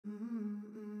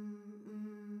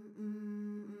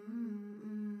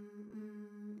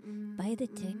by the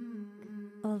tick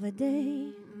of a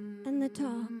day and the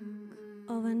talk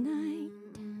of a night.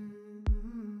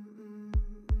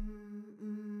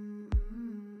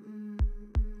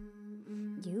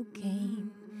 You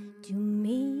came to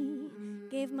me,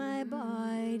 gave my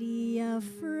body a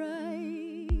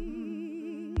fright.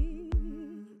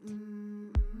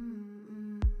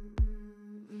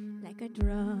 Like a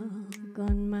drug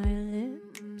on my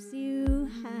lips, you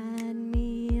had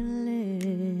me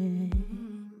lit.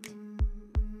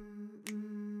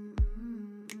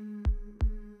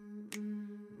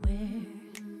 Where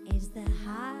is the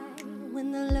high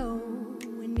when the low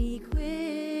in me quits?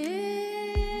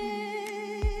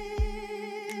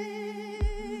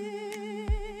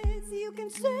 You can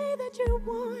say that you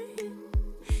want it,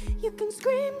 you can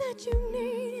scream that you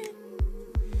need it.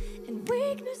 In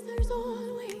weakness there's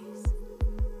always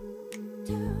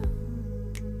two.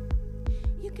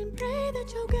 You can pray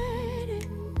that you'll get it,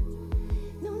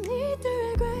 no need to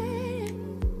regret it.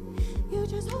 You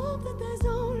just hope that there's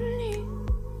only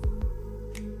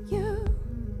you.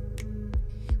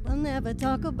 We'll never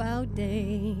talk about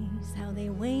days, how they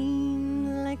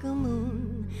wane like a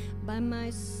moon by my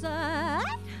side.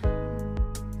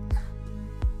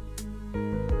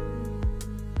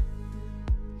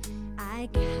 I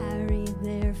carry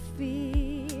their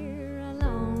fear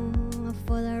along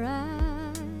for the ride.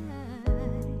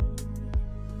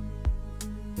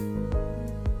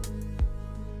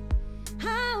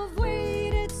 I've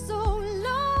waited so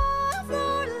long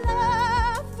for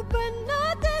love, but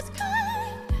not this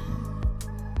kind.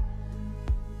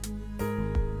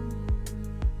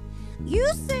 You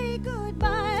say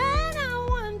goodbye and I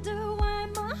wonder why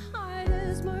my heart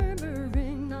is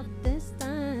murmuring, not this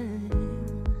time.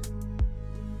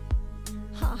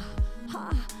 Ha, ha,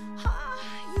 ha.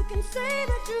 You can say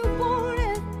that you want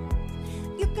it,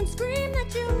 you can scream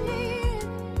that you need it.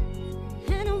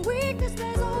 And in weakness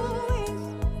there's always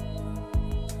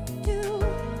two.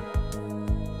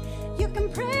 You can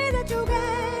pray that you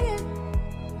get it,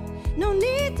 no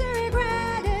need to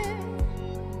regret it.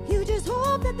 You just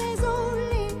hope that there's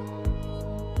only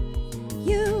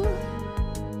you.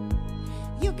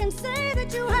 You can say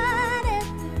that you had it,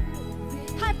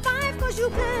 high five cause you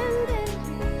planned it.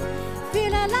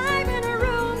 Feel alive in a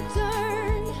room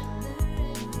turned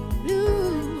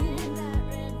blue.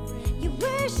 You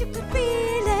wish you could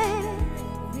feel it,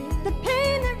 the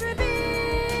pain that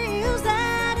reveals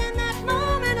that in that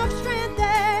moment of strength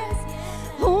there's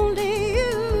only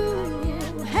you.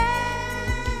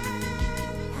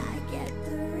 I get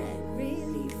the red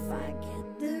relief, I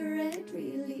get the red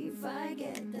relief, I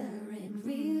get the red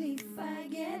relief, I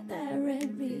get that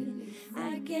red relief,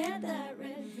 I get that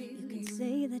red relief. You can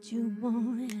say that you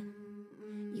want it,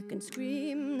 you can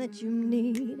scream that you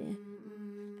need it.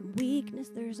 In weakness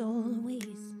there's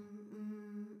always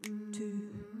two.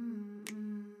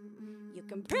 You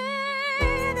can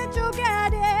pray that you'll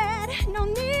get it, no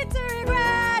need